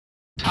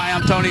Hi,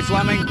 I'm Tony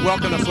Fleming.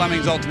 Welcome to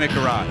Fleming's Ultimate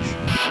Garage.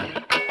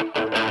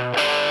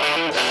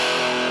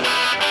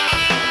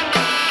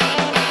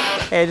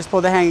 Hey, I just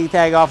pulled the hanging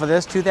tag off of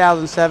this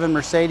 2007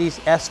 Mercedes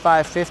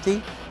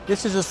S550.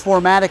 This is a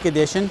 4MATIC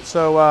edition,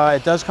 so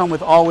it does come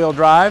with all-wheel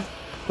drive,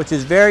 which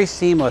is very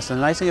seamless. And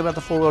the nice thing about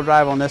the four-wheel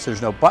drive on this,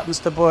 there's no buttons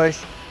to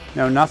push,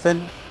 no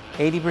nothing.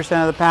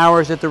 80% of the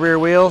power is at the rear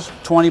wheels,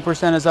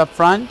 20% is up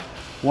front.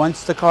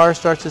 Once the car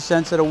starts to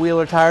sense that a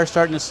wheel or tire is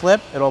starting to slip,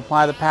 it'll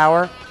apply the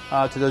power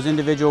to those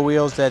individual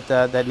wheels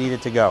that need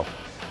it to go.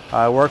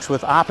 It works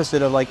with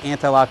opposite of like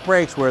anti-lock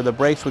brakes, where the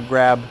brakes would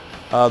grab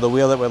the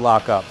wheel that would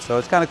lock up. So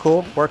it's kind of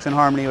cool, works in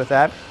harmony with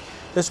that.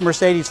 This is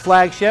Mercedes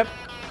flagship.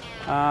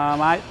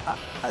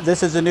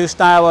 This is a new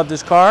style of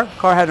this car. The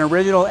car had an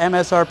original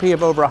MSRP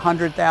of over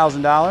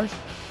 $100,000.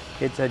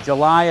 It's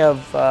July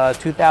of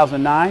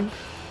 2009,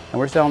 and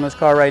we're selling this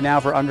car right now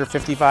for under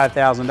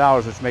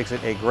 $55,000, which makes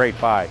it a great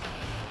buy.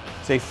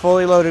 It's a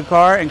fully loaded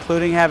car,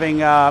 including having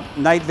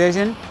night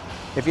vision.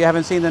 If you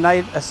haven't seen the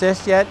night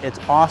assist yet, it's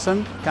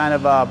awesome. Kind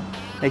of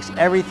makes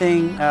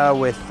everything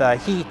with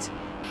heat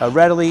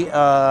readily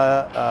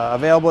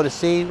available to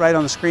see right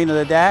on the screen of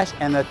the dash,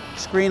 and the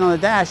screen on the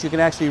dash you can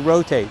actually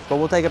rotate. But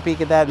we'll take a peek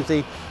at that and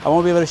see. I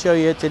won't be able to show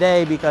you it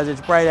today because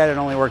it's bright out and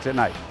only works at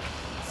night.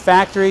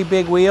 Factory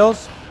big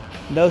wheels,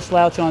 no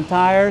slouch on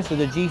tires. They're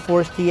the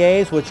G-Force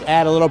TAs, which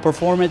add a little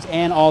performance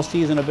and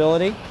all-season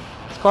ability.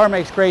 This car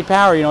makes great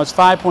power. You know, it's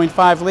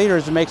 5.5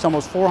 liters. It makes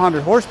almost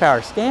 400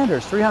 horsepower.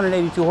 Standard's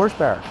 382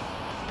 horsepower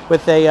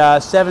with a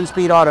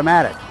 7-speed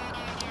automatic.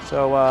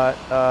 So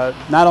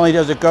not only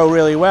does it go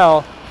really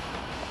well,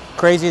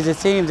 crazy as it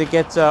seems, it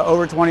gets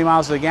over 20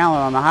 miles to the gallon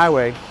on the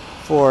highway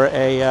for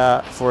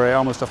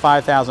almost a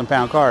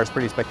 5,000-pound car. It's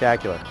pretty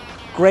spectacular.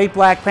 Great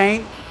black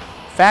paint,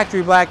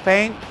 factory black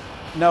paint,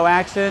 no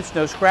accidents,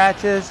 no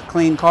scratches,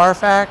 clean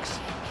Carfax.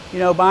 You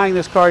know, buying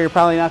this car, you're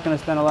probably not going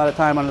to spend a lot of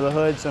time under the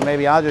hood, so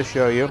maybe I'll just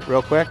show you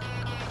real quick.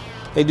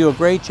 They do a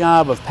great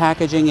job of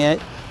packaging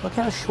it. Look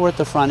how short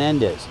the front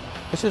end is.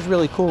 This is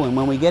really cool, and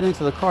when we get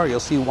into the car,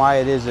 you'll see why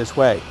it is this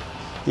way.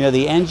 You know,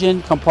 the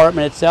engine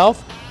compartment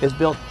itself is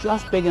built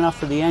just big enough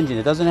for the engine.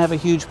 It doesn't have a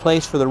huge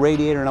place for the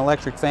radiator and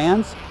electric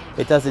fans.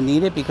 It doesn't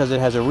need it because it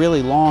has a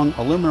really long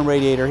aluminum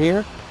radiator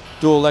here,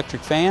 dual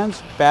electric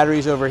fans,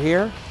 batteries over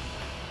here,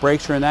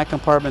 brakes are in that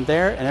compartment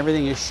there, and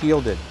everything is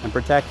shielded and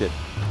protected.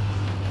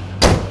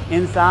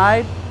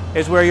 Inside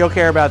is where you'll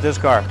care about this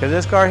car, because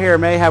this car here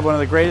may have one of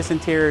the greatest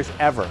interiors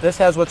ever. This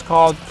has what's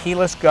called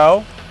keyless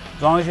go.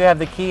 As long as you have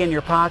the key in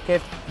your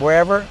pocket,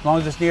 wherever, as long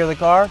as it's near the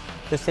car,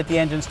 just hit the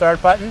engine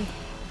start button.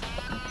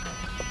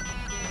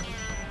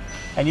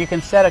 And you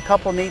can set a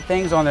couple neat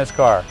things on this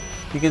car.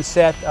 You can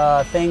set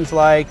things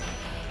like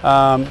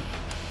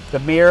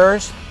the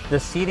mirrors, the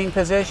seating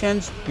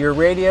positions, your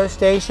radio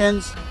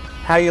stations,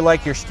 how you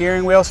like your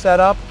steering wheel set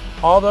up.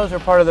 All those are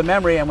part of the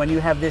memory, and when you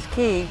have this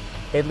key,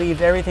 it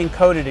leaves everything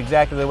coded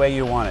exactly the way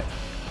you want it.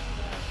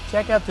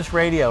 Check out this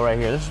radio right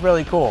here. This is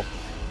really cool.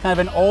 Kind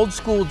of an old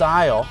school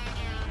dial,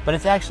 but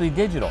it's actually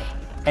digital.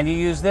 And you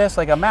use this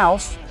like a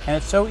mouse, and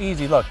it's so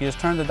easy. Look, you just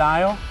turn the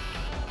dial,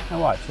 and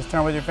watch, just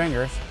turn with your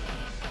fingers.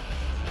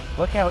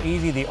 Look how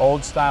easy the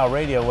old style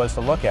radio was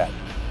to look at.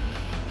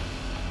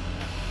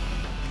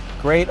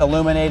 Great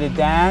illuminated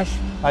dash.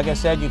 Like I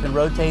said, you can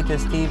rotate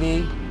this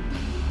TV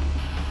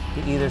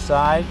to either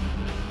side.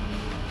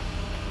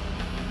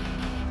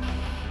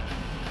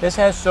 This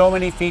has so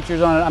many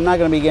features on it. I'm not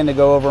going to begin to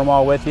go over them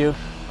all with you,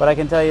 but I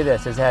can tell you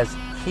this. It has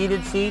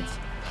heated seats,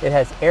 it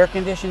has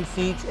air-conditioned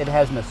seats, it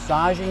has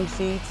massaging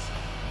seats,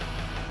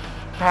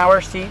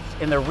 power seats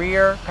in the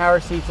rear, power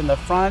seats in the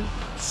front,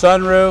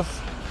 sunroof,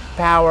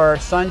 power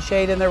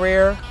sunshade in the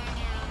rear.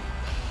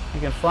 You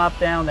can flop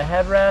down the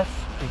headrest,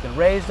 you can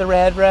raise the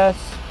headrest.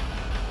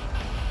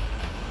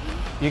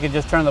 You can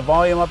just turn the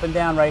volume up and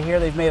down right here.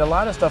 They've made a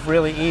lot of stuff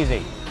really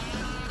easy.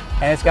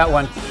 And it's got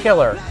one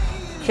killer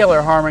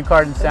Harman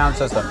Kardon sound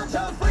system.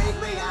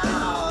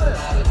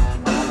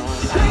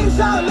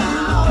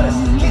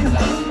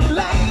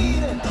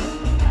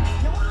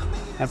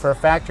 And for a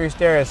factory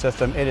stereo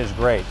system, it is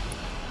great.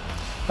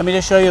 Let me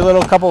just show you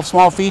a couple of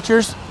small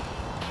features.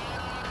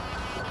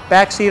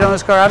 Back seat on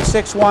this car, I'm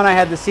 6'1", I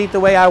had the seat the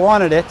way I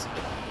wanted it.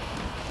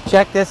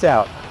 Check this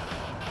out.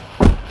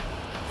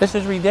 This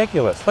is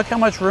ridiculous. Look how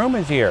much room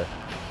is here.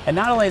 And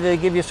not only do they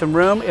give you some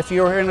room, if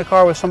you're in the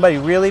car with somebody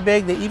really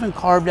big, they even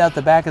carved out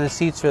the back of the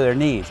seats for their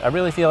knees. I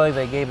really feel like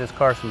they gave this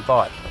car some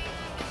thought.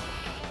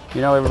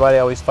 You know, everybody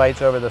always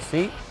fights over the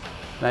seat.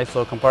 Nice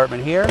little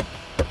compartment here.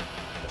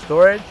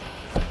 Storage.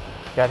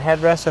 Got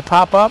headrests that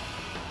pop up.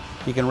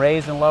 You can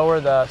raise and lower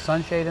the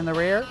sunshade in the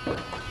rear.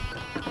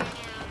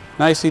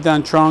 Nicely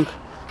done trunk.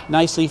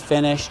 Nicely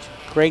finished.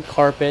 Great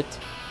carpet.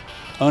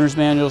 Owner's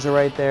manuals are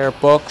right there.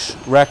 Books,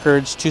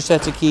 records, 2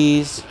 sets of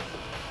keys.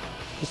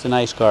 Just a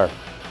nice car.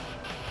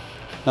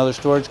 Another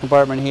storage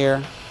compartment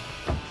here.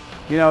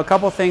 You know, a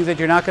couple things that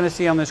you're not going to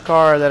see on this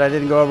car that I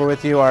didn't go over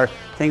with you are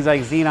things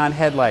like xenon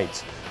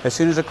headlights. As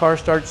soon as the car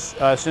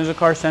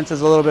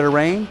senses a little bit of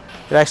rain,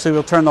 it actually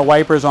will turn the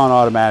wipers on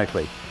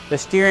automatically. The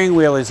steering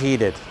wheel is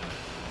heated.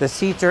 The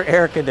seats are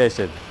air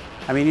conditioned.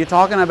 I mean, you're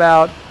talking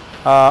about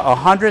a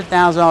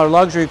 $100,000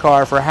 luxury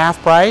car for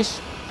half price.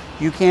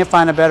 You can't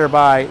find a better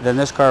buy than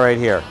this car right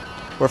here.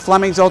 We're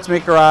Fleming's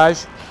Ultimate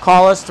Garage.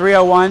 Call us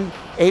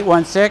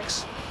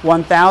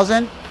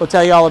 301-816-1000. We'll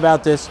tell you all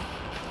about this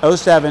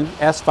 07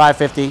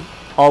 S550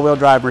 all-wheel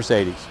drive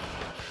Mercedes.